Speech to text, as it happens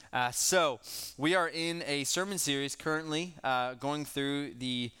So we are in a sermon series currently going through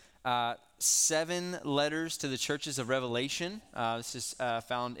the 7 letters to the churches of Revelation. This is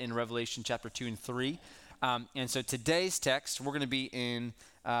found in Revelation chapter 2 and 3. And so today's text, we're going to be in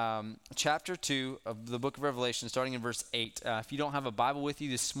chapter 2 of the book of Revelation, starting in verse 8. If you don't have a Bible with you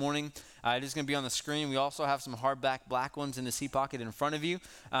this morning, it is going to be on the screen. We also have some hardback black ones in the seat pocket in front of you.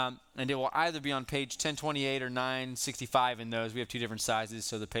 And it will either be on page 1028 or 965 in those. We have 2 different sizes,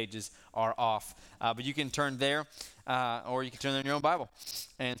 so the pages are off. But you can turn there, or you can turn there in your own Bible.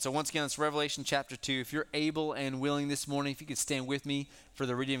 And so once again, it's Revelation chapter 2. If you're able and willing this morning, if you could stand with me for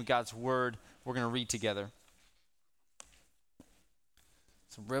the reading of God's word, we're going to read together.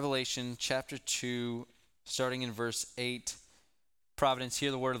 So Revelation chapter 2, starting in verse 8. Providence,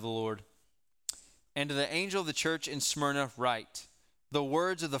 hear the word of the Lord. And to the angel of the church in Smyrna write, the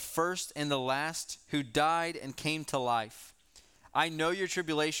words of the first and the last who died and came to life. I know your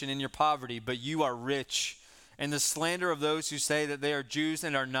tribulation and your poverty, but you are rich, and the slander of those who say that they are Jews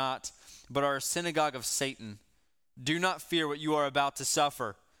and are not, but are a synagogue of Satan. Do not fear what you are about to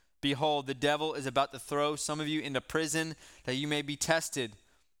suffer. Behold, the devil is about to throw some of you into prison that you may be tested,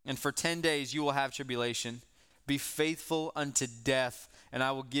 and for 10 days you will have tribulation. Be faithful unto death, and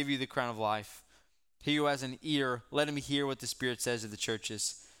I will give you the crown of life. He who has an ear, let him hear what the Spirit says to the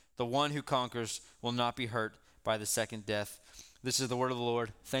churches. The one who conquers will not be hurt by the second death. This is the word of the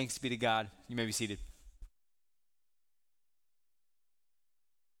Lord. Thanks be to God. You may be seated.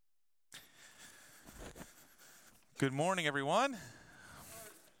 Good morning, everyone.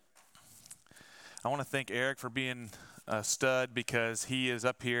 I want to thank Eric for being a stud because he is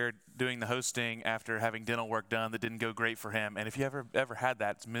up here doing the hosting after having dental work done that didn't go great for him. And if you ever had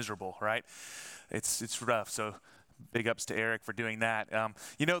that, it's miserable, right? It's rough. So big ups to Eric for doing that.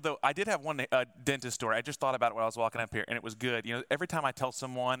 Though, I did have one dentist story. I just thought about it while I was walking up here, and it was good. Every time I tell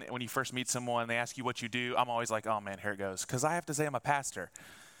someone, when you first meet someone, they ask you what you do, I'm always like, oh man, here it goes. Because I have to say I'm a pastor.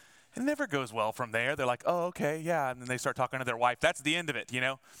 It never goes well from there. They're like, oh, okay, yeah. And then they start talking to their wife. That's the end of it,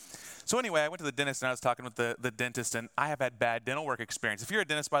 So anyway, I went to the dentist and I was talking with the dentist, and I have had bad dental work experience. If you're a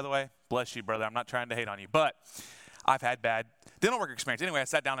dentist, by the way, bless you, brother. I'm not trying to hate on you, but I've had bad dental work experience. Anyway, I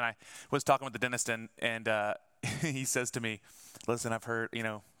sat down and I was talking with the dentist, and he says to me, listen, I've heard,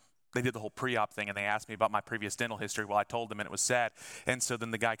 they did the whole pre-op thing, and they asked me about my previous dental history. Well, I told them, and it was sad. And so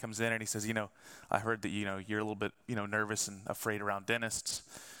then the guy comes in and he says, I heard that, you're a little bit, nervous and afraid around dentists.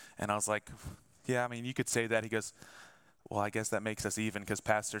 And I was like, yeah, you could say that. He goes, well, I guess that makes us even because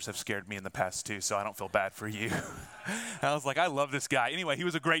pastors have scared me in the past too, so I don't feel bad for you. And I was like, I love this guy. Anyway, he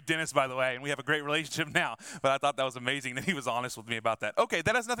was a great dentist, by the way, and we have a great relationship now. But I thought that was amazing that he was honest with me about that. Okay,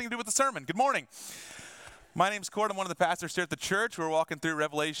 that has nothing to do with the sermon. Good morning. My name's Kort. I'm one of the pastors here at the church. We're walking through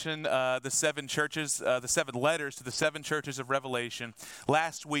Revelation, the 7 churches, the 7 letters to the 7 churches of Revelation.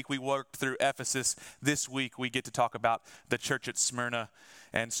 Last week we worked through Ephesus. This week we get to talk about the church at Smyrna,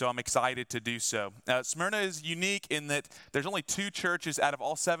 and so I'm excited to do so. Smyrna is unique in that there's only 2 churches out of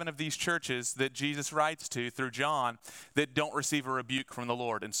all 7 of these churches that Jesus writes to through John that don't receive a rebuke from the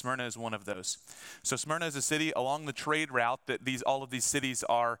Lord, and Smyrna is one of those. So Smyrna is a city along the trade route that all of these cities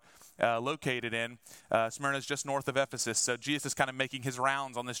are located in. Smyrna is just north of Ephesus. So Jesus is kind of making his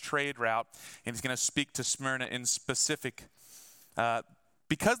rounds on this trade route, and he's going to speak to Smyrna in specific.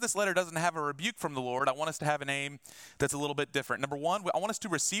 Because this letter doesn't have a rebuke from the Lord, I want us to have an aim that's a little bit different. Number one, I want us to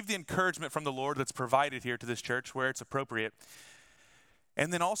receive the encouragement from the Lord that's provided here to this church where it's appropriate.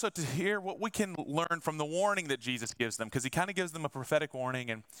 And then also to hear what we can learn from the warning that Jesus gives them, because he kind of gives them a prophetic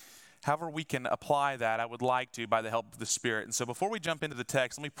warning, and however we can apply that, I would like to by the help of the Spirit. And so before we jump into the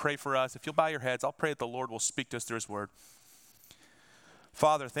text, let me pray for us. If you'll bow your heads, I'll pray that the Lord will speak to us through his word.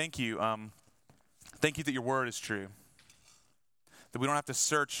 Father, thank you. Thank you that your word is true, that we don't have to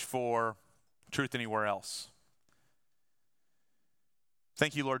search for truth anywhere else.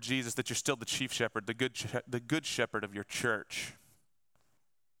 Thank you, Lord Jesus, that you're still the chief shepherd, the good shepherd of your church.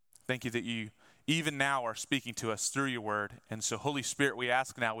 Thank you that you even now are speaking to us through your word. And so, Holy Spirit, we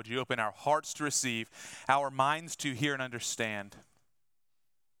ask now, would you open our hearts to receive, our minds to hear and understand?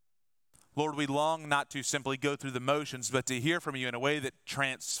 Lord, we long not to simply go through the motions, but to hear from you in a way that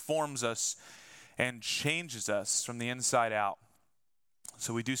transforms us and changes us from the inside out.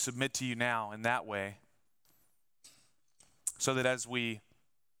 So we do submit to you now in that way, so that as we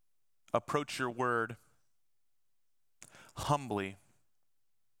approach your word humbly,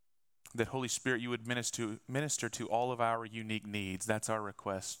 that Holy Spirit, you would minister to all of our unique needs. That's our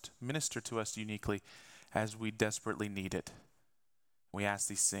request. Minister to us uniquely as we desperately need it. We ask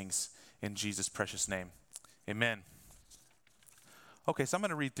these things in Jesus' precious name. Amen. Okay, so I'm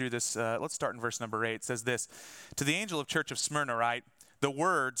going to read through this. Let's start in verse number 8. It says this, to the angel of church of Smyrna write, the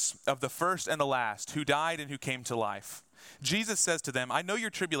words of the first and the last, who died and who came to life. Jesus says to them, I know your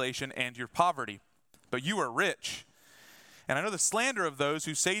tribulation and your poverty, but you are rich. And I know the slander of those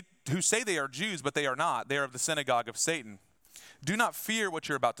who say they are Jews, but they are not. They are of the synagogue of Satan. Do not fear what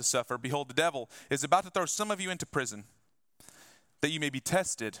you're about to suffer. Behold, the devil is about to throw some of you into prison, that you may be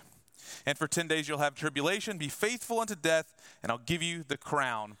tested. And for 10 days you'll have tribulation. Be faithful unto death, and I'll give you the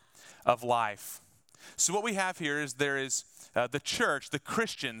crown of life. So what we have here is there is the church, the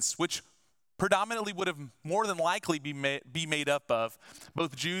Christians, which predominantly would have more than likely be made up of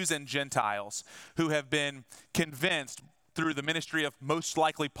both Jews and Gentiles, who have been convinced through the ministry of most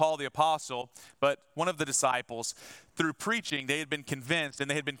likely Paul the Apostle, but one of the disciples, through preaching, they had been convinced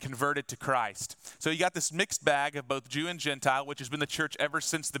and they had been converted to Christ. So you got this mixed bag of both Jew and Gentile, which has been the church ever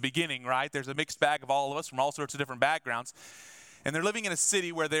since the beginning, right? There's a mixed bag of all of us from all sorts of different backgrounds. And they're living in a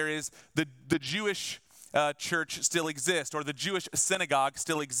city where there is the Jewish church still exists, or the Jewish synagogue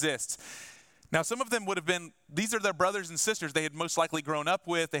still exists. Now, some of them would have been, these are their brothers and sisters they had most likely grown up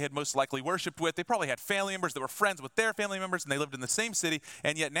with, they had most likely worshiped with. They probably had family members that were friends with their family members, and they lived in the same city.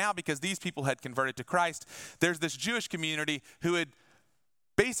 And yet now, because these people had converted to Christ, there's this Jewish community who had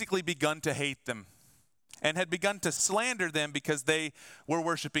basically begun to hate them and had begun to slander them because they were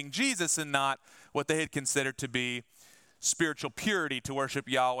worshiping Jesus and not what they had considered to be spiritual purity, to worship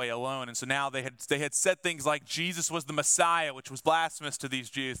Yahweh alone. And so now they had said things like Jesus was the Messiah, which was blasphemous to these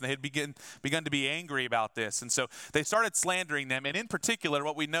Jews, and they had begun to be angry about this. And so they started slandering them. And in particular,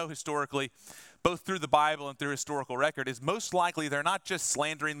 what we know historically, both through the Bible and through historical record, is most likely they're not just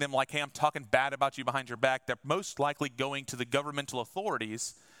slandering them like, hey, I'm talking bad about you behind your back. They're most likely going to the governmental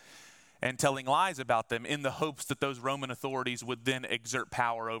authorities and telling lies about them in the hopes that those Roman authorities would then exert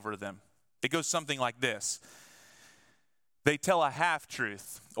power over them. It goes something like this. They tell a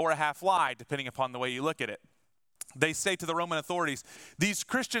half-truth or a half-lie, depending upon the way you look at it. They say to the Roman authorities, these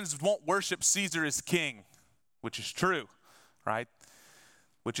Christians won't worship Caesar as king, which is true, right?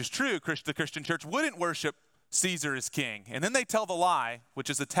 Which is true. The Christian church wouldn't worship Caesar as king. And then they tell the lie,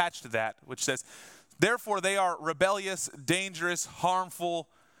 which is attached to that, which says, therefore they are rebellious, dangerous, harmful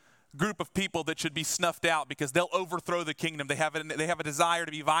group of people that should be snuffed out because they'll overthrow the kingdom. They have a desire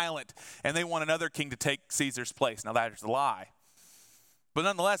to be violent, and they want another king to take Caesar's place. Now that is a lie. But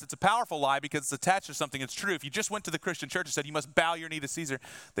nonetheless, it's a powerful lie because it's attached to something that's true. If you just went to the Christian church and said, you must bow your knee to Caesar,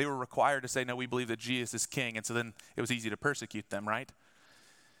 they were required to say, no, we believe that Jesus is king. And so then it was easy to persecute them, right?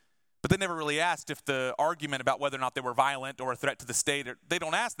 But they never really asked if the argument about whether or not they were violent or a threat to the state, they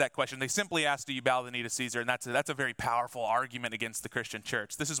don't ask that question. They simply ask, do you bow the knee to Caesar? And that's a very powerful argument against the Christian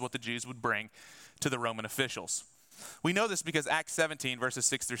church. This is what the Jews would bring to the Roman officials. We know this because Acts 17, verses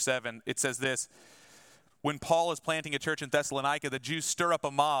 6 through 7, it says this. When Paul is planting a church in Thessalonica, the Jews stir up a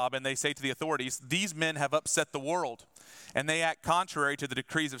mob and they say to the authorities, these men have upset the world, and they act contrary to the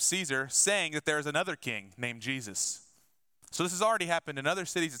decrees of Caesar, saying that there is another king named Jesus. So this has already happened in other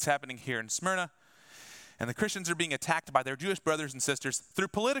cities. It's happening here in Smyrna. And the Christians are being attacked by their Jewish brothers and sisters through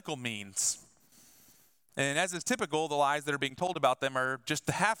political means. And as is typical, the lies that are being told about them are just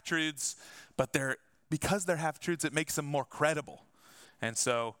the half-truths, but because they're half-truths, it makes them more credible. And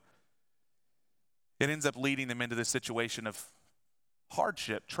so it ends up leading them into this situation of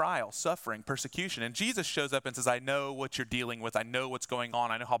hardship, trial, suffering, persecution. And Jesus shows up and says, I know what you're dealing with. I know what's going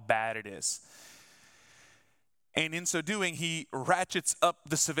on. I know how bad it is. And in so doing, he ratchets up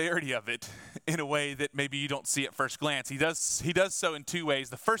the severity of it in a way that maybe you don't see at first glance. He does so in two ways.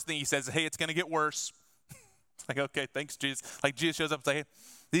 The first thing he says is, hey, it's going to get worse. It's like, okay, thanks, Jesus. Like Jesus shows up and says, hey,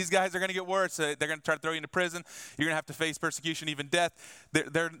 these guys are going to get worse. They're going to try to throw you into prison. You're going to have to face persecution, even death.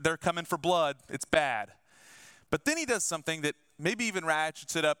 They're coming for blood. It's bad. But then he does something that maybe even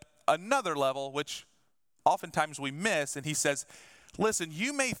ratchets it up another level, which oftentimes we miss. And he says, listen,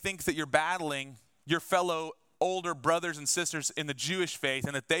 you may think that you're battling your fellow older brothers and sisters in the Jewish faith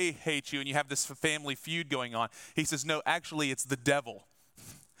and that they hate you and you have this family feud going on. He says, no, actually it's the devil.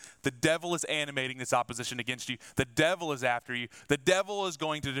 The devil is animating this opposition against you. The devil is after you. The devil is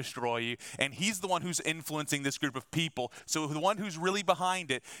going to destroy you. And he's the one who's influencing this group of people. So the one who's really behind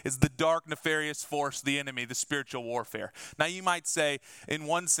it is the dark, nefarious force, the enemy, the spiritual warfare. Now you might say, in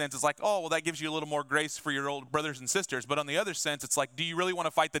one sense, it's like, oh, well, that gives you a little more grace for your old brothers and sisters. But on the other sense, it's like, do you really want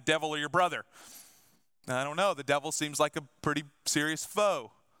to fight the devil or your brother? I don't know. The devil seems like a pretty serious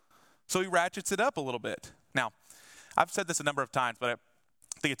foe. So he ratchets it up a little bit. Now, I've said this a number of times, but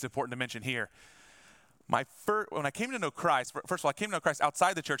I think it's important to mention here. When I came to know Christ, first of all, I came to know Christ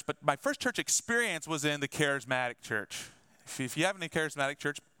outside the church, but my first church experience was in the charismatic church. If you have any charismatic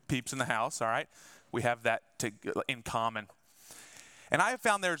church peeps in the house, all right, we have that in common. And I have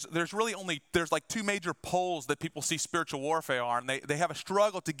found there's like two major poles that people see spiritual warfare on. They have a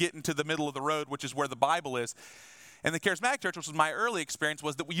struggle to get into the middle of the road, which is where the Bible is. And the charismatic church, which was my early experience,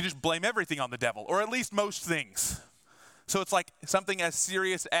 was that you just blame everything on the devil, or at least most things. So it's like something as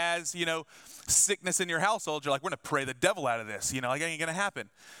serious as, sickness in your household. You're like, we're going to pray the devil out of this. Like, it ain't going to happen.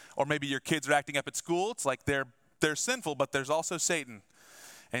 Or maybe your kids are acting up at school. It's like they're sinful, but there's also Satan.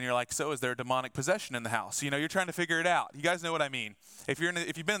 And you're like, so is there demonic possession in the house? You're trying to figure it out. You guys know what I mean. If you've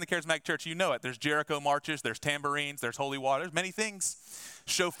been in the charismatic church, you know it. There's Jericho marches, there's tambourines, there's holy water, there's many things.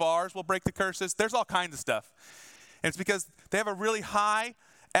 Shofars will break the curses. There's all kinds of stuff. And it's because they have a really high,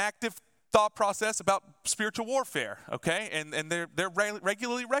 active thought process about spiritual warfare, okay? And they're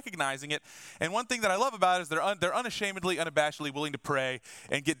regularly recognizing it. And one thing that I love about it is they're unashamedly, unabashedly willing to pray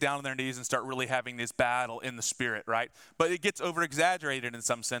and get down on their knees and start really having this battle in the spirit, right? But it gets over-exaggerated in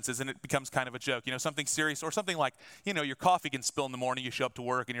some senses, and it becomes kind of a joke. Something serious, or something like, your coffee can spill in the morning, you show up to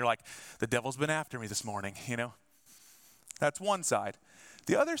work, and you're like, the devil's been after me this morning, That's one side.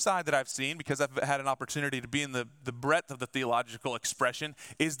 The other side that I've seen, because I've had an opportunity to be in the breadth of the theological expression,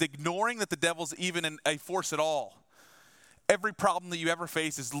 is ignoring that the devil's even a force at all. Every problem that you ever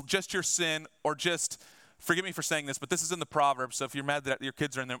face is just your sin, or just, forgive me for saying this, but this is in the Proverbs, so if you're mad that your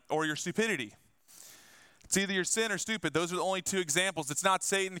kids are in there, or your stupidity. It's either your sin or stupid. Those are the only two examples. It's not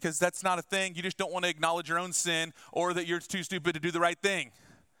Satan, because that's not a thing. You just don't want to acknowledge your own sin, or that you're too stupid to do the right thing.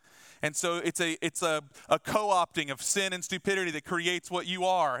 And so it's a co-opting of sin and stupidity that creates what you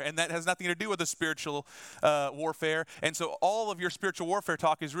are, and that has nothing to do with the spiritual warfare. And so all of your spiritual warfare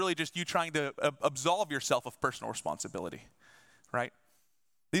talk is really just you trying to absolve yourself of personal responsibility, right?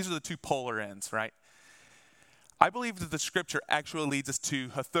 These are the two polar ends, right? I believe that the scripture actually leads us to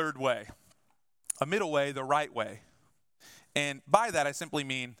a third way, a middle way, the right way. And by that, I simply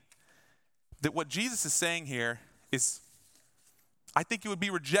mean that what Jesus is saying here is, I think it would be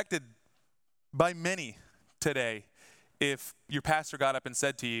rejected by many today if your pastor got up and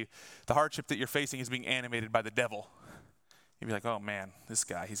said to you, the hardship that you're facing is being animated by the devil. You'd be like, oh man, this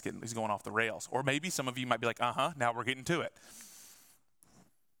guy, he's going off the rails. Or maybe some of you might be like, now we're getting to it.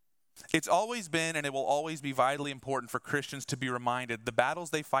 It's always been, and it will always be, vitally important for Christians to be reminded the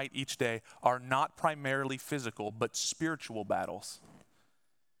battles they fight each day are not primarily physical, but spiritual battles.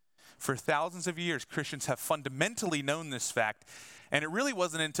 For thousands of years, Christians have fundamentally known this fact, and it really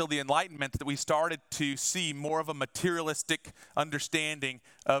wasn't until the Enlightenment that we started to see more of a materialistic understanding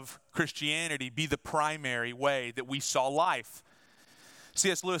of Christianity be the primary way that we saw life.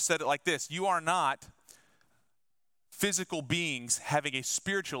 C.S. Lewis said it like this: you are not physical beings having a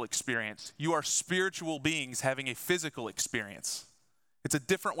spiritual experience. You are spiritual beings having a physical experience. It's a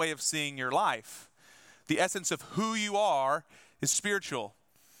different way of seeing your life. The essence of who you are is spiritual.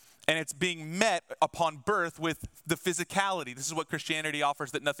 And it's being met upon birth with the physicality. This is what Christianity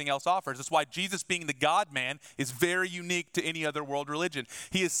offers that nothing else offers. That's why Jesus, being the God-man, is very unique to any other world religion.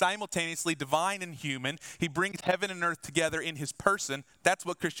 He is simultaneously divine and human. He brings heaven and earth together in his person. That's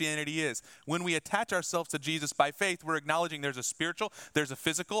what Christianity is. When we attach ourselves to Jesus by faith, we're acknowledging there's a spiritual, there's a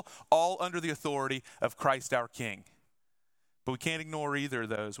physical, all under the authority of Christ our King. But we can't ignore either of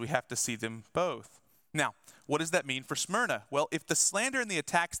those. We have to see them both. Now, what does that mean for Smyrna? Well, if the slander and the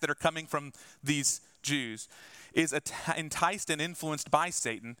attacks that are coming from these Jews is enticed and influenced by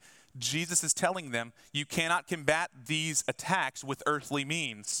Satan, Jesus is telling them you cannot combat these attacks with earthly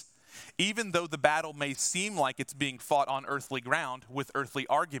means. Even though the battle may seem like it's being fought on earthly ground with earthly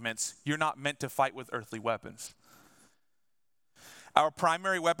arguments, you're not meant to fight with earthly weapons. Our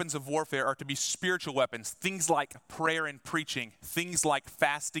primary weapons of warfare are to be spiritual weapons, things like prayer and preaching, things like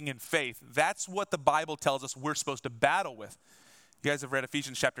fasting and faith. That's what the Bible tells us we're supposed to battle with. You guys have read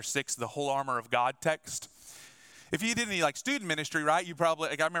Ephesians chapter 6, the whole armor of God text. If you did any student ministry, right, you probably,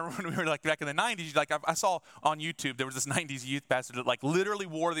 I remember when we were back in the 90s, I saw on YouTube, there was this 90s youth pastor that literally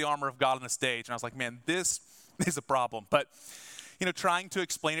wore the armor of God on the stage. And I was like, man, this is a problem. But, trying to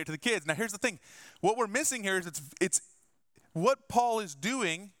explain it to the kids. Now, here's the thing. What we're missing here is it's what Paul is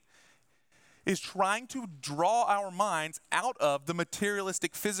doing is trying to draw our minds out of the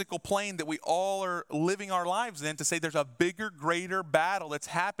materialistic physical plane that we all are living our lives in, to say there's a bigger, greater battle that's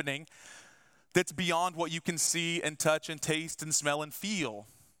happening that's beyond what you can see and touch and taste and smell and feel.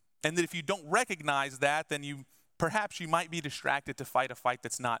 And that if you don't recognize that, then perhaps you might be distracted to fight a fight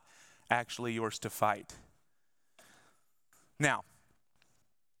that's not actually yours to fight. Now,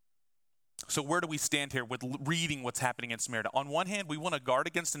 so where do we stand here with reading what's happening in Smyrna? On one hand, we want to guard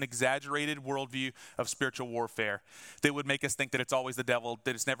against an exaggerated worldview of spiritual warfare that would make us think that it's always the devil,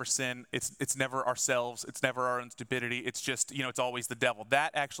 that it's never sin, it's never ourselves, it's never our own stupidity, it's just, it's always the devil.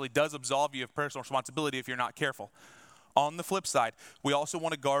 That actually does absolve you of personal responsibility if you're not careful. On the flip side, we also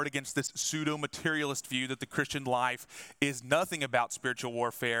want to guard against this pseudo-materialist view that the Christian life is nothing about spiritual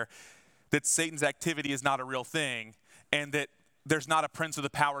warfare, that Satan's activity is not a real thing, and that there's not a prince of the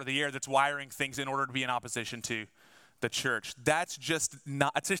power of the air that's wiring things in order to be in opposition to the church. It's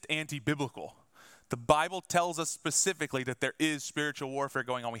just anti-biblical. The Bible tells us specifically that there is spiritual warfare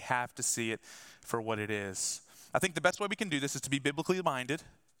going on. We have to see it for what it is. I think the best way we can do this is to be biblically minded,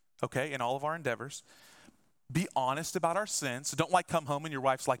 okay, in all of our endeavors. Be honest about our sins. So don't come home and your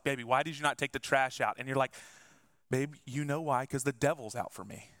wife's like, baby, why did you not take the trash out? And you're like, babe, you know why? Because the devil's out for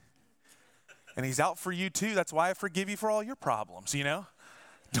me. And he's out for you too. That's why I forgive you for all your problems,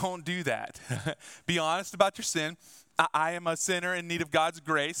 Don't do that. Be honest about your sin. I am a sinner in need of God's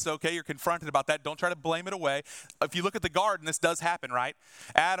grace. Okay, you're confronted about that. Don't try to blame it away. If you look at the garden, this does happen, right?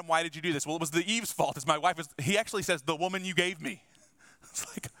 Adam, why did you do this? Well, it was the Eve's fault. He actually says, the woman you gave me.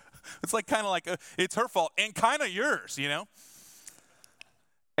 It's kind of it's her fault and kind of yours,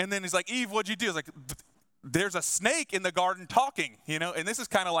 And then he's like, Eve, what'd you do? It's like, there's a snake in the garden talking, And this is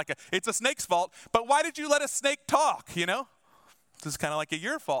kind of it's a snake's fault. But why did you let a snake talk, This is kind of like a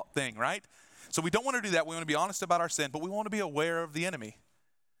your fault thing, right? So we don't want to do that. We want to be honest about our sin, but we want to be aware of the enemy.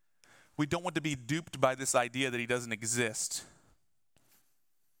 We don't want to be duped by this idea that he doesn't exist.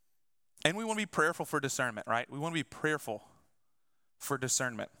 And we want to be prayerful for discernment, right? We want to be prayerful for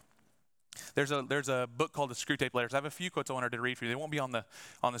discernment. There's a book called The Screwtape Letters. I have a few quotes I wanted to read for you. They won't be on the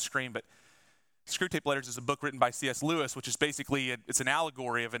screen, but Screwtape Letters is a book written by C.S. Lewis, which is basically it's an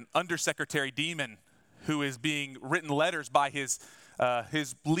allegory of an undersecretary demon who is being written letters by his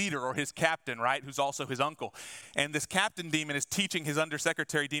leader or his captain, right, who's also his uncle. And this captain demon is teaching his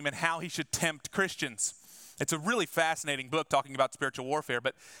undersecretary demon how he should tempt Christians. It's a really fascinating book talking about spiritual warfare.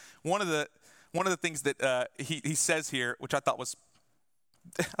 But one of the things that he says here, which I thought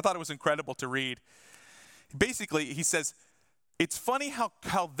it was incredible to read. Basically, he says, it's funny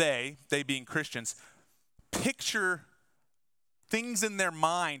how they being Christians, picture things in their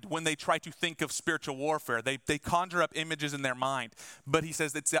mind when they try to think of spiritual warfare. They conjure up images in their mind. But he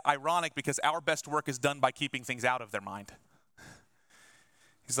says it's ironic because our best work is done by keeping things out of their mind.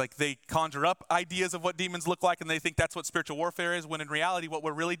 He's like, they conjure up ideas of what demons look like and they think that's what spiritual warfare is, when in reality what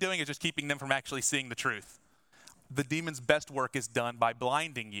we're really doing is just keeping them from actually seeing the truth. The demon's best work is done by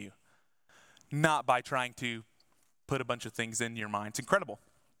blinding you, not by trying to put a bunch of things in your mind. It's incredible.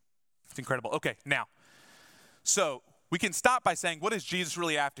 It's incredible. Okay, now, so we can stop by saying, what is Jesus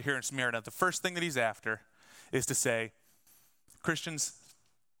really after here in Smyrna? The first thing that he's after is to say, Christians,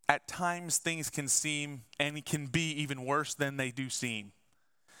 at times things can seem and can be even worse than they do seem.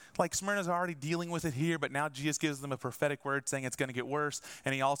 Like Smyrna's already dealing with it here, but now Jesus gives them a prophetic word saying it's going to get worse.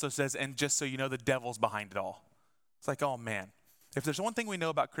 And he also says, and just so you know, the devil's behind it all. It's like, oh man, if there's one thing we know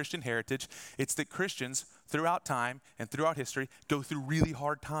about Christian heritage, it's that Christians throughout time and throughout history go through really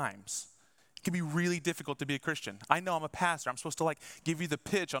hard times. It can be really difficult to be a Christian. I know I'm a pastor. I'm supposed to give you the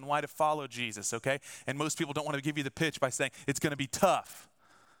pitch on why to follow Jesus, okay? And most people don't want to give you the pitch by saying it's going to be tough.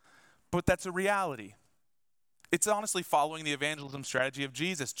 But that's a reality. It's honestly following the evangelism strategy of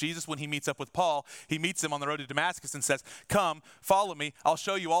Jesus. Jesus, when he meets up with Paul, he meets him on the road to Damascus and says, come, follow me. I'll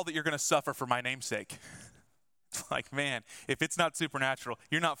show you all that you're going to suffer for my name's sake. It's like, man, if it's not supernatural,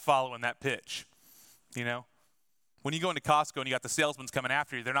 you're not following that pitch, When you go into Costco and you got the salesmen coming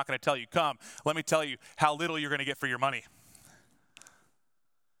after you, they're not going to tell you, come, let me tell you how little you're going to get for your money.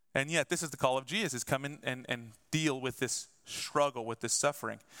 And yet, this is the call of Jesus, is come in and deal with this struggle, with this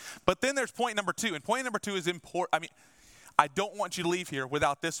suffering. But then there's point number 2, and point number 2 is important. I don't want you to leave here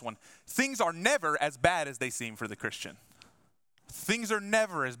without this one. Things are never as bad as they seem for the Christian. Things are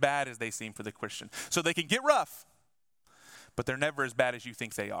never as bad as they seem for the Christian. So they can get rough, but they're never as bad as you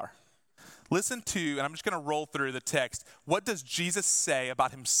think they are. Listen to, and I'm just going to roll through the text. What does Jesus say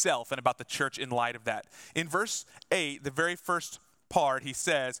about himself and about the church in light of that? In verse 8, the very first part, he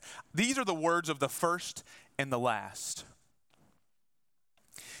says, these are the words of the first and the last.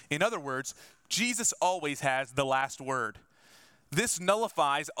 In other words, Jesus always has the last word. This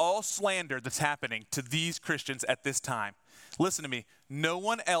nullifies all slander that's happening to these Christians at this time. Listen to me. No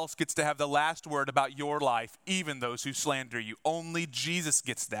one else gets to have the last word about your life, even those who slander you. Only Jesus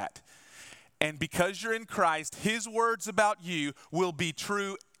gets that. And because you're in Christ, his words about you will be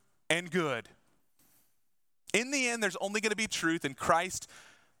true and good. In the end, there's only going to be truth, and Christ,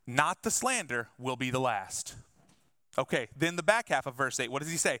 not the slander, will be the last. Okay, then the back half of verse 8, what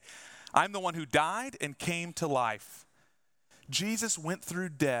does he say? I'm the one who died and came to life. Jesus went through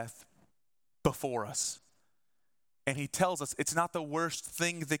death before us. And he tells us it's not the worst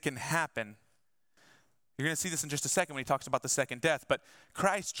thing that can happen. You're going to see this in just a second when he talks about the second death. But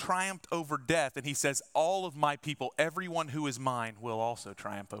Christ triumphed over death, and he says, all of my people, everyone who is mine, will also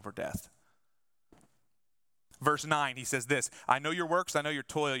triumph over death. Verse 9, he says this, I know your works, I know your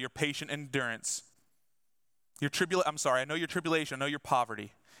toil, your patient endurance. I know your tribulation, I know your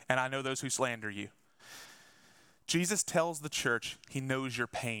poverty, and I know those who slander you. Jesus tells the church he knows your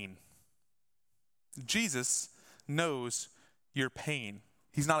pain. Jesus knows your pain.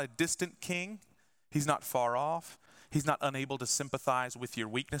 He's not a distant king. He's not far off. He's not unable to sympathize with your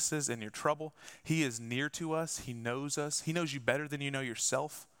weaknesses and your trouble. He is near to us. He knows us. He knows you better than you know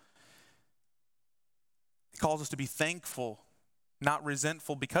yourself. He calls us to be thankful, not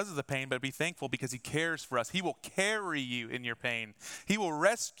resentful because of the pain, but be thankful because he cares for us. He will carry you in your pain. He will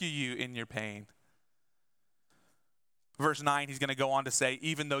rescue you in your pain. Verse 9, he's going to go on to say,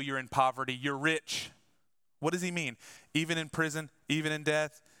 even though you're in poverty, you're rich. What does he mean? Even in prison, even in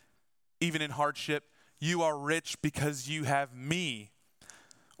death, even in hardship, you are rich because you have me.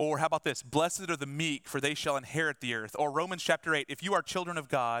 Or how about this? Blessed are the meek, for they shall inherit the earth. Or Romans chapter 8, if you are children of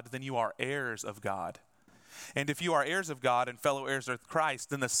God, then you are heirs of God. And if you are heirs of God and fellow heirs with Christ,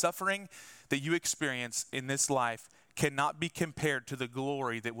 then the suffering that you experience in this life cannot be compared to the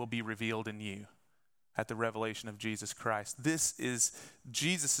glory that will be revealed in you at the revelation of Jesus Christ. This is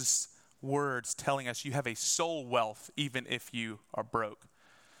Jesus' words telling us you have a soul wealth even if you are broke.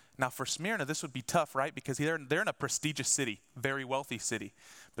 Now for Smyrna, this would be tough, right? Because they're in a prestigious city, very wealthy city,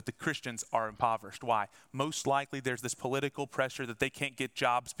 but the Christians are impoverished. Why? Most likely there's this political pressure that they can't get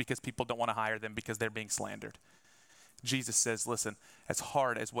jobs because people don't want to hire them because they're being slandered. Jesus says, listen, as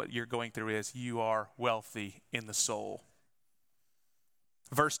hard as what you're going through is, you are wealthy in the soul.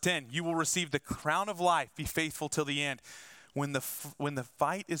 Verse 10, you will receive the crown of life, be faithful till the end. When the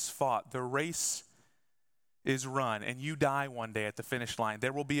fight is fought, the race is run, and you die one day at the finish line,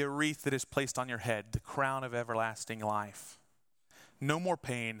 there will be a wreath that is placed on your head, the crown of everlasting life. No more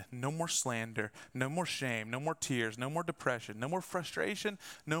pain, no more slander, no more shame, no more tears, no more depression, no more frustration,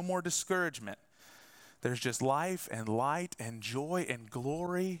 no more discouragement. There's just life and light and joy and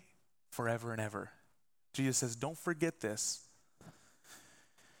glory forever and ever. Jesus says, don't forget this.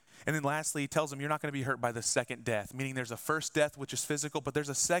 And then lastly, he tells them you're not going to be hurt by the second death, meaning there's a first death, which is physical, but there's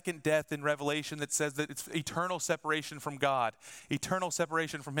a second death in Revelation that says that it's eternal separation from God, eternal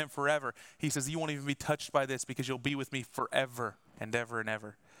separation from him forever. He says you won't even be touched by this because you'll be with me forever and ever and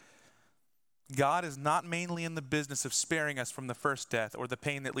ever. God is not mainly in the business of sparing us from the first death or the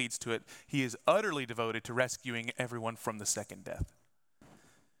pain that leads to it. He is utterly devoted to rescuing everyone from the second death.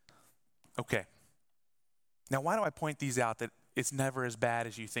 Okay. Now, why do I point these out that it's never as bad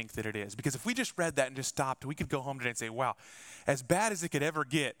as you think that it is? Because if we just read that and just stopped, we could go home today and say, wow, as bad as it could ever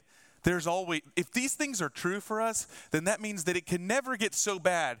get, there's always, if these things are true for us, then that means that it can never get so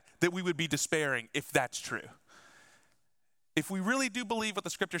bad that we would be despairing if that's true. If we really do believe what the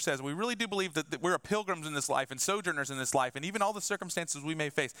scripture says, we really do believe that we're pilgrims in this life and sojourners in this life, and even all the circumstances we may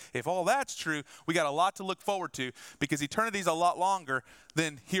face, if all that's true, we got a lot to look forward to because eternity is a lot longer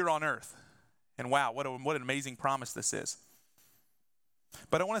than here on earth. And wow, what an amazing promise this is.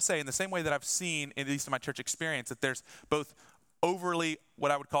 But I want to say, in the same way that I've seen, at least in my church experience, that there's both overly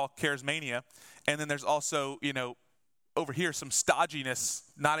what I would call charismania, and then there's also, over here some stodginess,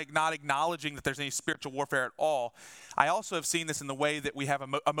 not acknowledging that there's any spiritual warfare at all. I also have seen this in the way that we have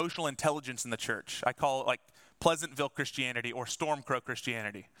emotional intelligence in the church. I call it like Pleasantville Christianity or Stormcrow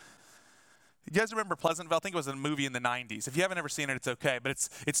Christianity. You guys remember Pleasantville? I think it was a movie in the 90s. If you haven't ever seen it, it's okay. But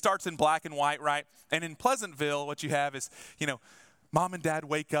it starts in black and white, right? And in Pleasantville, what you have is, mom and dad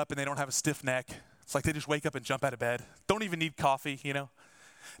wake up and they don't have a stiff neck. It's like they just wake up and jump out of bed. Don't even need coffee,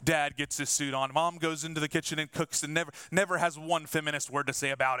 Dad gets his suit on. Mom goes into the kitchen and cooks and never has one feminist word to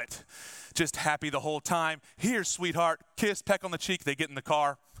say about it. Just happy the whole time. Here, sweetheart, kiss, peck on the cheek. They get in the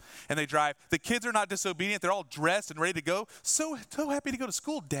car and they drive. The kids are not disobedient. They're all dressed and ready to go. So happy to go to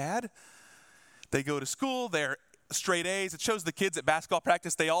school, Dad. They go to school. They're straight A's. It shows the kids at basketball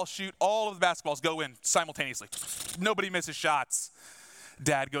practice. They all shoot. All of the basketballs go in simultaneously. Nobody misses shots.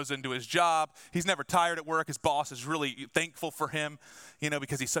 Dad goes into his job. He's never tired at work. His boss is really thankful for him,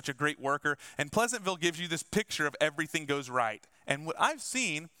 because he's such a great worker. And Pleasantville gives you this picture of everything goes right. And what I've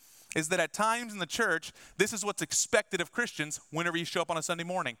seen is that at times in the church, this is what's expected of Christians whenever you show up on a Sunday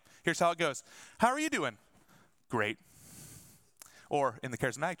morning. Here's how it goes. How are you doing? Great. Or in the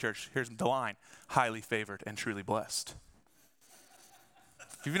charismatic church, here's the line, highly favored and truly blessed.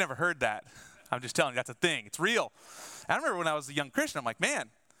 If you've never heard that, I'm just telling you, that's a thing. It's real. I remember when I was a young Christian, I'm like, man,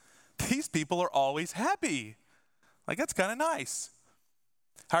 these people are always happy. Like, that's kind of nice.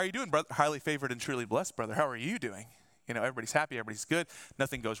 How are you doing, brother? Highly favored and truly blessed, brother. How are you doing? Everybody's happy, everybody's good,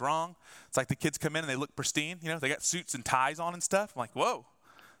 nothing goes wrong. It's like the kids come in and they look pristine, they got suits and ties on and stuff. I'm like, whoa,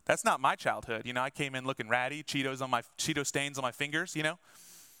 that's not my childhood. I came in looking ratty, Cheeto stains on my fingers,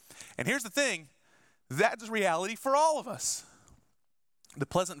 And here's the thing, that's reality for all of us. The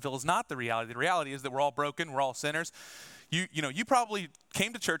Pleasantville is not the reality. The reality is that we're all broken, we're all sinners. You probably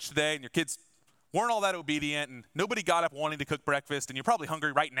came to church today and your kids weren't all that obedient and nobody got up wanting to cook breakfast and you're probably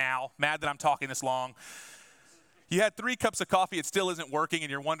hungry right now, mad that I'm talking this long. You had 3 cups of coffee, it still isn't working,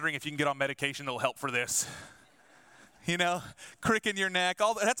 and you're wondering if you can get on medication that'll help for this. Crick in your neck,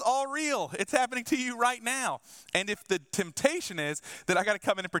 that's all real. It's happening to you right now. And if the temptation is that I got to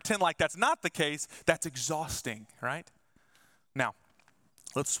come in and pretend like that's not the case, that's exhausting, right? Now,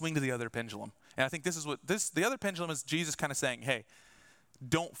 let's swing to the other pendulum. And I think the other pendulum is Jesus kind of saying, hey,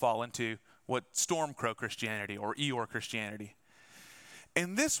 don't fall into what Stormcrow Christianity or Eeyore Christianity.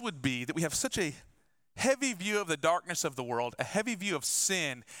 And this would be that we have such a heavy view of the darkness of the world, a heavy view of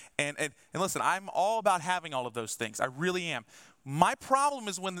sin. And listen, I'm all about having all of those things. I really am. My problem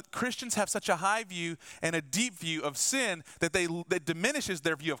is when Christians have such a high view and a deep view of sin that diminishes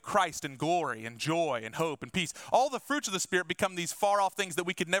their view of Christ and glory and joy and hope and peace. All the fruits of the Spirit become these far off things that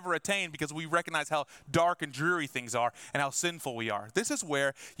we could never attain because we recognize how dark and dreary things are and how sinful we are. This is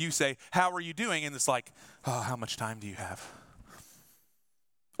where you say, how are you doing? And it's like, oh, how much time do you have?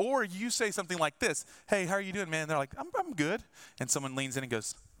 Or you say something like this, hey, how are you doing, man? And they're like, I'm good. And someone leans in and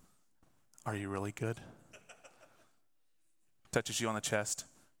goes, are you really good? Touches you on the chest.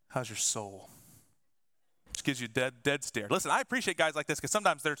 How's your soul? Just gives you a dead stare. Listen, I appreciate guys like this because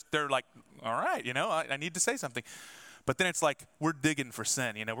sometimes they're like, all right, I need to say something. But then it's like, we're digging for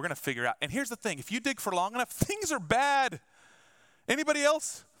sin, we're going to figure out. And here's the thing, if you dig for long enough, things are bad. Anybody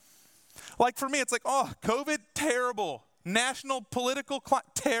else? Like for me, it's like, oh, COVID, terrible. National political climate,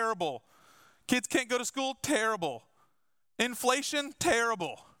 terrible. Kids can't go to school, terrible. Inflation,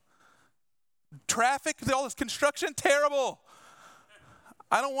 terrible. Traffic, all this construction, terrible.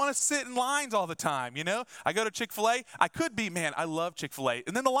 I don't want to sit in lines all the time, I go to Chick-fil-A, I love Chick-fil-A.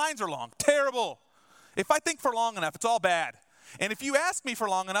 And then the lines are long, terrible. If I think for long enough, it's all bad. And if you ask me for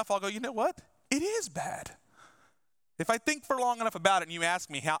long enough, I'll go, you know what? It is bad. If I think for long enough about it and you ask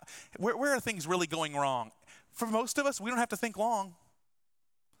me where are things really going wrong? For most of us, we don't have to think long.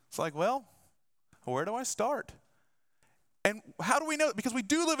 It's like, well, where do I start? And how do we know? Because we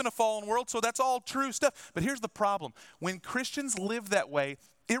do live in a fallen world, so that's all true stuff. But here's the problem. When Christians live that way,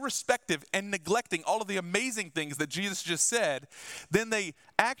 irrespective and neglecting all of the amazing things that Jesus just said, then they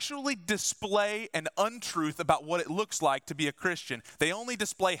actually display an untruth about what it looks like to be a Christian. They only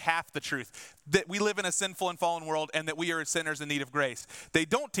display half the truth, that we live in a sinful and fallen world and that we are sinners in need of grace. They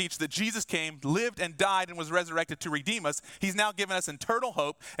don't teach that Jesus came, lived and died and was resurrected to redeem us. He's now given us eternal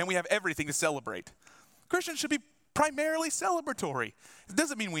hope and we have everything to celebrate. Christians should be primarily celebratory. It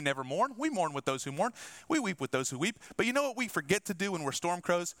doesn't mean we never mourn. We mourn with those who mourn. We weep with those who weep. But you know what we forget to do when we're storm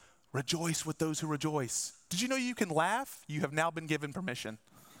crows? Rejoice with those who rejoice. Did you know you can laugh? You have now been given permission.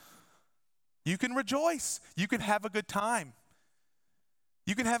 You can rejoice. You can have a good time.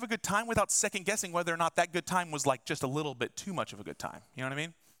 You can have a good time without second guessing whether or not that good time was like just a little bit too much of a good time. You know what I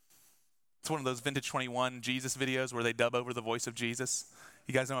mean? It's one of those Vintage 21 Jesus videos where they dub over the voice of Jesus.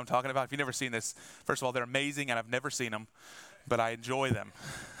 You guys know what I'm talking about? If you've never seen this, first of all, they're amazing, and I've never seen them, but I enjoy them.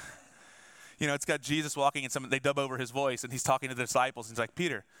 It's got Jesus walking, and they dub over his voice, and he's talking to the disciples, and he's like,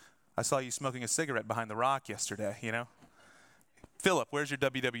 Peter, I saw you smoking a cigarette behind the rock yesterday, Philip, where's your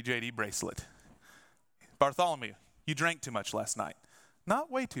WWJD bracelet? Bartholomew, you drank too much last night.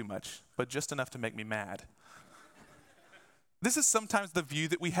 Not way too much, but just enough to make me mad. This is sometimes the view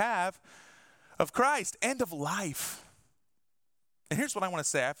that we have of Christ and of life. And here's what I want to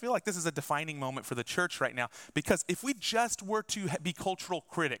say. I feel like this is a defining moment for the church right now, because if we just were to be cultural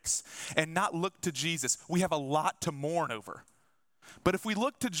critics and not look to Jesus, we have a lot to mourn over. But if we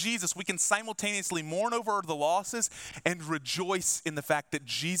look to Jesus, we can simultaneously mourn over the losses and rejoice in the fact that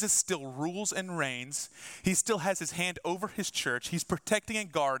Jesus still rules and reigns. He still has his hand over his church. He's protecting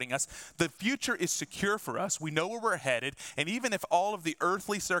and guarding us. The future is secure for us. We know where we're headed. And even if all of the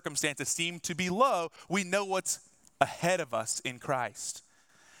earthly circumstances seem to be low, we know what's ahead of us in Christ.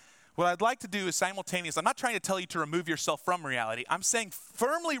 What I'd like to do is simultaneous. I'm not trying to tell you to remove yourself from reality. I'm saying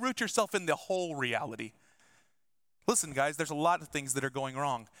firmly root yourself in the whole reality. Listen, guys, there's a lot of things that are going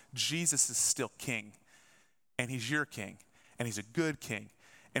wrong. Jesus is still king, and he's your king, and he's a good king,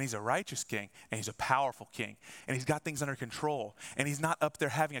 and he's a righteous king, and he's a powerful king, and he's got things under control, and he's not up there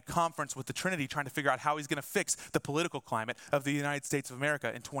having a conference with the Trinity trying to figure out how he's going to fix the political climate of the United States of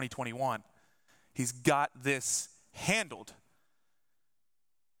America in 2021. He's got this handled.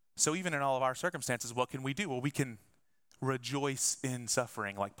 So even in all of our circumstances, what can we do? Well, we can rejoice in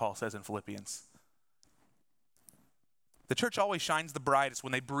suffering, like Paul says in Philippians. The church always shines the brightest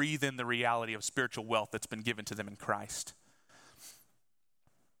when they breathe in the reality of spiritual wealth that's been given to them in Christ.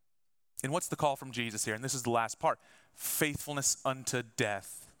 And what's the call from Jesus here? And this is the last part. Faithfulness unto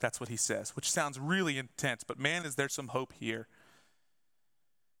death. That's what he says, which sounds really intense, but man, is there some hope here.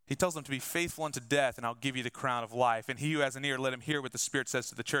 He tells them to be faithful unto death, and I'll give you the crown of life. And he who has an ear, let him hear what the Spirit says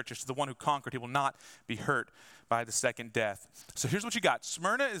to the churches. To the one who conquered, he will not be hurt by the second death. So here's what you got.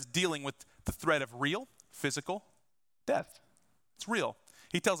 Smyrna is dealing with the threat of real, physical death. It's real.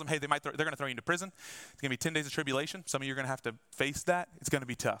 He tells them, hey, they're going to throw you into prison. It's going to be 10 days of tribulation. Some of you are going to have to face that. It's going to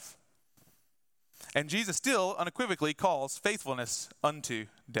be tough. And Jesus still unequivocally calls faithfulness unto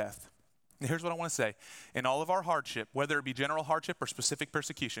death. And here's what I want to say. In all of our hardship, whether it be general hardship or specific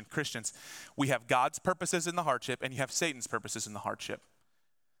persecution, Christians, we have God's purposes in the hardship and you have Satan's purposes in the hardship.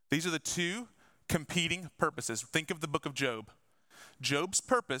 These are the two competing purposes. Think of the book of Job. Job's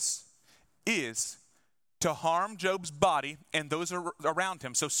purpose is to harm Job's body and those around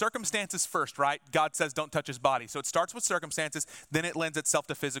him. So circumstances first, right? God says don't touch his body. So it starts with circumstances, then it lends itself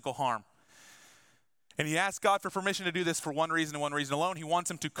to physical harm. And he asks God for permission to do this for one reason and one reason alone. He wants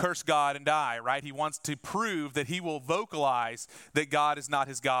him to curse God and die, right? He wants to prove that he will vocalize that God is not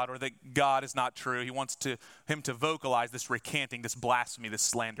his God or that God is not true. He wants him to vocalize this recanting, this blasphemy, this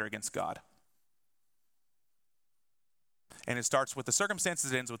slander against God. And it starts with the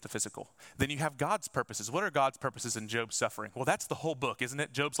circumstances, it ends with the physical. Then you have God's purposes. What are God's purposes in Job's suffering? Well, that's the whole book, isn't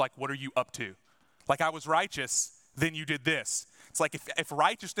it? Job's like, what are you up to? Like, I was righteous, then you did this. It's like if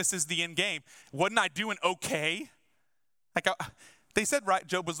righteousness is the end game, wasn't I doing okay? Like they said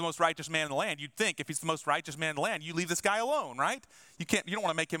Job was the most righteous man in the land. You'd think if he's the most righteous man in the land, you leave this guy alone, right? You don't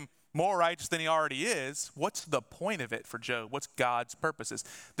want to make him more righteous than he already is. What's the point of it for Job? What's God's purposes?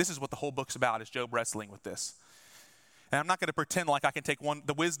 This is what the whole book's about, is Job wrestling with this. And I'm not going to pretend like I can take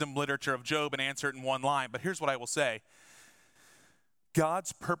the wisdom literature of Job and answer it in one line, but here's what I will say.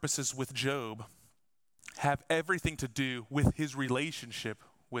 God's purposes with Job have everything to do with his relationship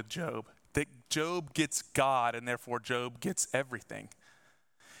with Job. That Job gets God and therefore Job gets everything.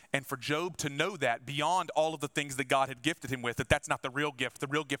 And for Job to know that beyond all of the things that God had gifted him with, that's not the real gift. The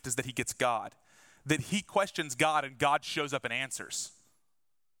real gift is that he gets God. That he questions God and God shows up and answers.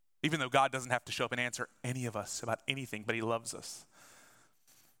 Even though God doesn't have to show up and answer any of us about anything, but he loves us.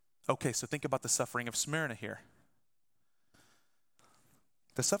 Okay, so think about the suffering of Smyrna here.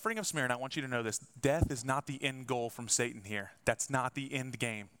 The suffering of Smyrna, I want you to know this. Death is not the end goal from Satan here. That's not the end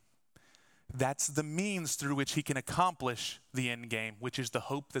game. That's the means through which he can accomplish the end game, which is the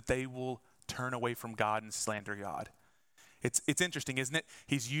hope that they will turn away from God and slander God. It's interesting, isn't it?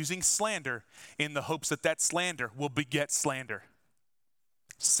 He's using slander in the hopes that slander will beget slander.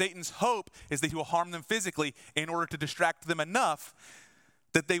 Satan's hope is that he will harm them physically in order to distract them enough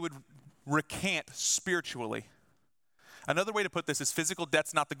that they would recant spiritually. Another way to put this is physical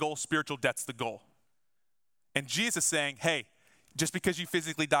death's not the goal, spiritual death's the goal. And Jesus is saying, hey, just because you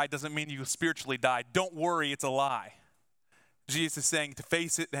physically died doesn't mean you spiritually died. Don't worry, it's a lie. Jesus is saying to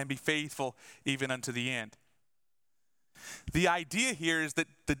face it and be faithful even unto the end. The idea here is that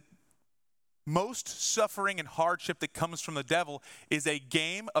the most suffering and hardship that comes from the devil is a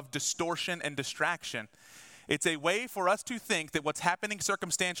game of distortion and distraction. It's a way for us to think that what's happening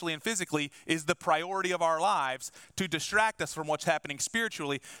circumstantially and physically is the priority of our lives to distract us from what's happening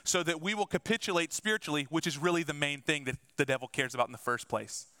spiritually so that we will capitulate spiritually, which is really the main thing that the devil cares about in the first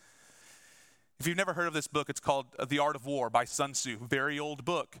place. If you've never heard of this book, it's called The Art of War by Sun Tzu, very old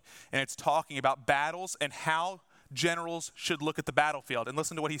book. And it's talking about battles and how generals should look at the battlefield. And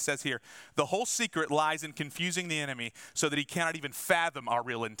listen to what he says here. The whole secret lies in confusing the enemy so that he cannot even fathom our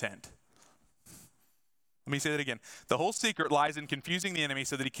real intent. Let me say that again. The whole secret lies in confusing the enemy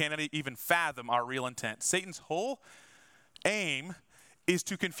so that he cannot even fathom our real intent. Satan's whole aim is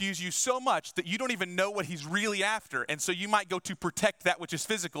to confuse you so much that you don't even know what he's really after. And so you might go to protect that which is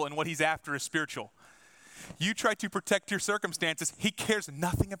physical, and what he's after is spiritual. You try to protect your circumstances. He cares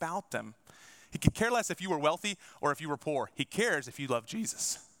nothing about them. He could care less if you were wealthy or if you were poor. He cares if you love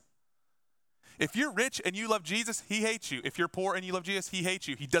Jesus. If you're rich and you love Jesus, he hates you. If you're poor and you love Jesus, he hates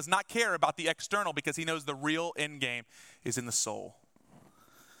you. He does not care about the external because he knows the real end game is in the soul.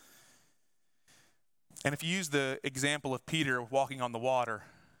 And if you use the example of Peter walking on the water,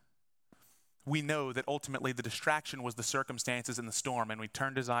 we know that ultimately the distraction was the circumstances in the storm, and when he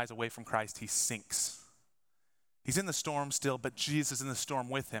turned his eyes away from Christ, he sinks. He's in the storm still, but Jesus is in the storm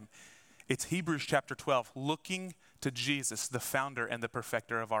with him. It's Hebrews chapter 12, looking to Jesus, the founder and the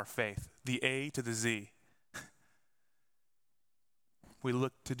perfecter of our faith, the A to the Z. We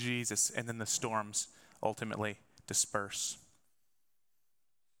look to Jesus, and then the storms ultimately disperse.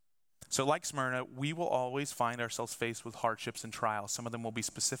 So like Smyrna, we will always find ourselves faced with hardships and trials. Some of them will be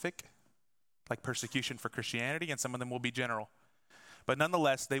specific, like persecution for Christianity, and some of them will be general. But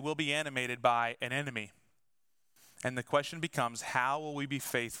nonetheless, they will be animated by an enemy. And the question becomes, how will we be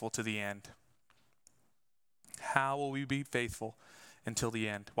faithful to the end? How will we be faithful until the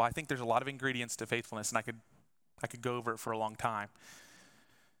end? Well, I think there's a lot of ingredients to faithfulness, and I could go over it for a long time.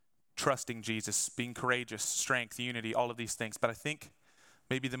 Trusting Jesus, being courageous, strength, unity, all of these things. But I think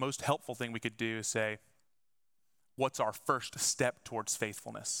maybe the most helpful thing we could do is say, what's our first step towards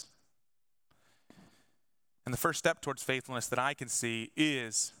faithfulness? And the first step towards faithfulness that I can see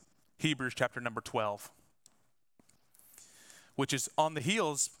is Hebrews chapter number 12, which is on the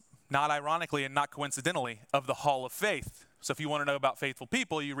heels, not ironically and not coincidentally, of the Hall of Faith. So if you want to know about faithful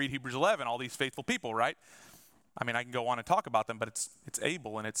people, you read Hebrews 11, all these faithful people, right? I mean, I can go on and talk about them, but it's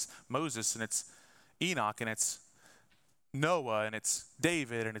Abel, and it's Moses, and it's Enoch, and it's Noah, and it's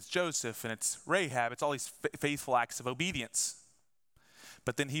David, and it's Joseph, and it's Rahab. It's all these faithful acts of obedience.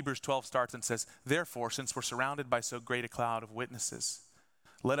 But then Hebrews 12 starts and says, therefore, since we're surrounded by so great a cloud of witnesses,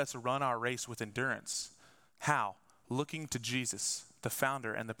 let us run our race with endurance. How? Looking to Jesus, the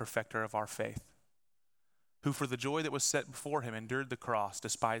founder and the perfecter of our faith, who for the joy that was set before him endured the cross,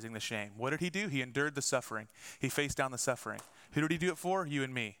 despising the shame. What did he do? He endured the suffering. He faced down the suffering. Who did he do it for? You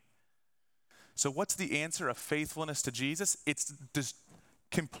and me. So what's the answer of faithfulness to Jesus? It's just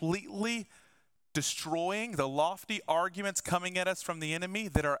completely destroying the lofty arguments coming at us from the enemy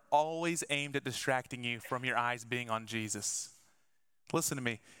that are always aimed at distracting you from your eyes being on Jesus. Listen to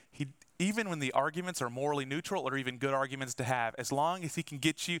me. Even when the arguments are morally neutral or even good arguments to have, as long as he can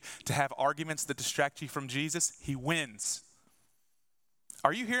get you to have arguments that distract you from Jesus, he wins.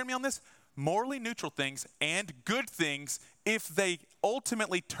 Are you hearing me on this? Morally neutral things and good things, if they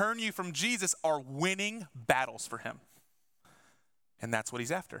ultimately turn you from Jesus, are winning battles for him. And that's what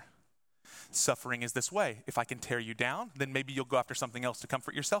he's after. Suffering is this way. If I can tear you down, then maybe you'll go after something else to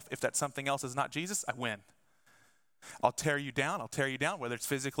comfort yourself. If that something else is not Jesus, I win. I'll tear you down, whether it's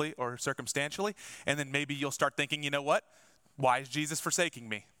physically or circumstantially, and then maybe you'll start thinking, you know what? Why is Jesus forsaking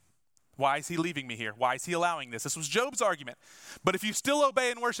me? Why is he leaving me here? Why is he allowing this? This was Job's argument. But if you still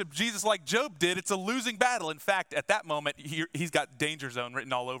obey and worship Jesus like Job did, it's a losing battle. In fact, at that moment, he's got danger zone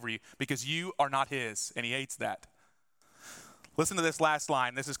written all over you because you are not his, and he hates that. Listen to this last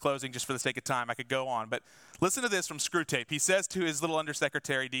line. This is closing just for the sake of time. I could go on, but listen to this from Screwtape. He says to his little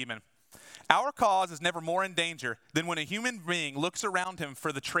undersecretary demon, our cause is never more in danger than when a human being looks around him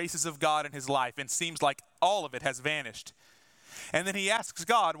for the traces of God in his life and seems like all of it has vanished. And then he asks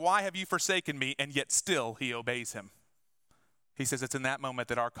God, why have you forsaken me? And yet still he obeys him. He says it's in that moment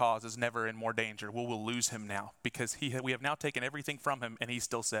that our cause is never in more danger. We'll lose him now because we have now taken everything from him, and he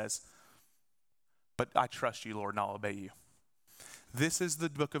still says, but I trust you, Lord, and I'll obey you. This is the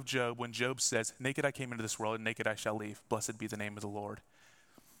book of Job when Job says, naked I came into this world and naked I shall leave. Blessed be the name of the Lord.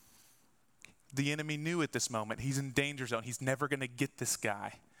 The enemy knew at this moment he's in danger zone. He's never going to get this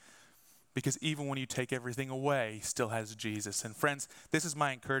guy. Because even when you take everything away, he still has Jesus. And friends, this is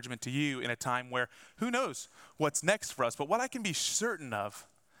my encouragement to you in a time where who knows what's next for us. But what I can be certain of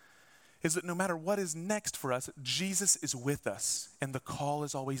is that no matter what is next for us, Jesus is with us. And the call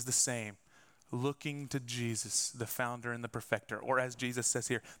is always the same. Looking to Jesus, the founder and the perfecter. Or as Jesus says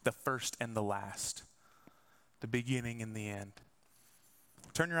here, the first and the last. The beginning and the end.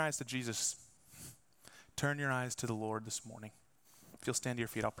 Turn your eyes to Jesus. Turn your eyes to the Lord this morning. If you'll stand to your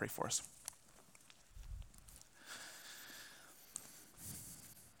feet, I'll pray for us.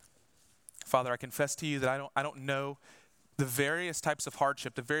 Father, I confess to you that I don't know the various types of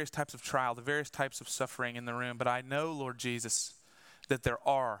hardship, the various types of trial, the various types of suffering in the room, but I know, Lord Jesus, that there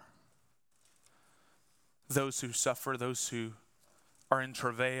are those who suffer, those who are in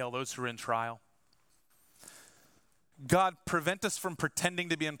travail, those who are in trial. God, prevent us from pretending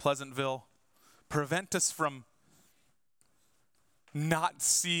to be in Pleasantville. Prevent us from not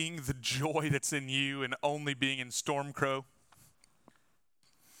seeing the joy that's in you and only being in Stormcrow.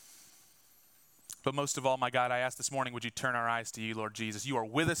 But most of all, my God, I ask this morning, would you turn our eyes to you, Lord Jesus? You are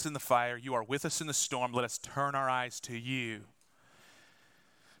with us in the fire. You are with us in the storm. Let us turn our eyes to you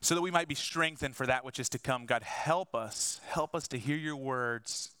so that we might be strengthened for that which is to come. God, help us. Help us to hear your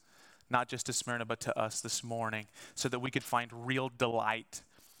words, not just to Smyrna, but to us this morning, so that we could find real delight.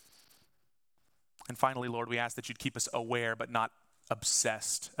 And finally, Lord, we ask that you'd keep us aware but not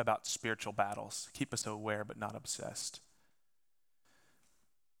obsessed about spiritual battles. Keep us aware but not obsessed.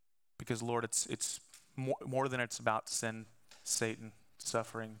 Because, Lord, it's more than it's about sin, Satan,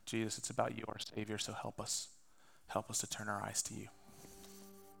 suffering. Jesus, it's about you, our Savior, so help us. Help us to turn our eyes to you.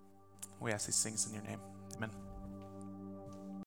 We ask these things in your name. Amen.